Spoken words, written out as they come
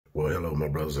Well, hello, my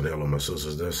brothers, and hello, my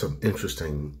sisters. There's some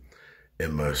interesting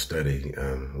in my study.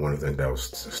 One of the things that I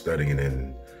was studying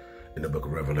in the book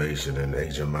of Revelation in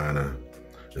Asia Minor,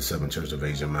 the seven churches of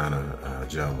Asia Minor,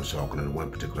 John was talking in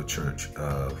one particular church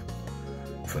of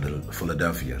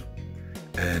Philadelphia.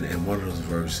 And in one of those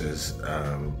verses,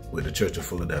 with the church of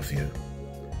Philadelphia,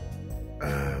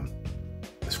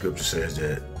 the scripture says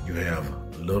that you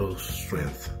have little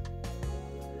strength,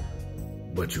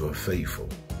 but you are faithful.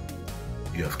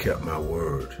 You have kept my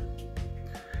word.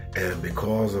 And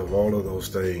because of all of those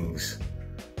things,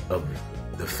 of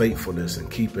the faithfulness and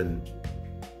keeping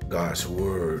God's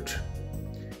word,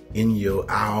 in your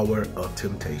hour of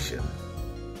temptation,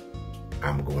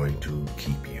 I'm going to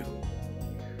keep you.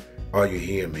 Are you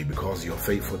hearing me? Because of your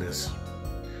faithfulness,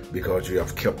 because you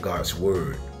have kept God's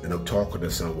word. And I'm talking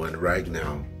to someone right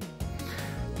now.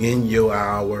 In your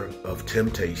hour of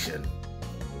temptation,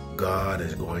 God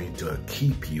is going to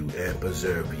keep you and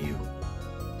preserve you.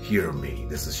 Hear me.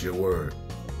 This is your word.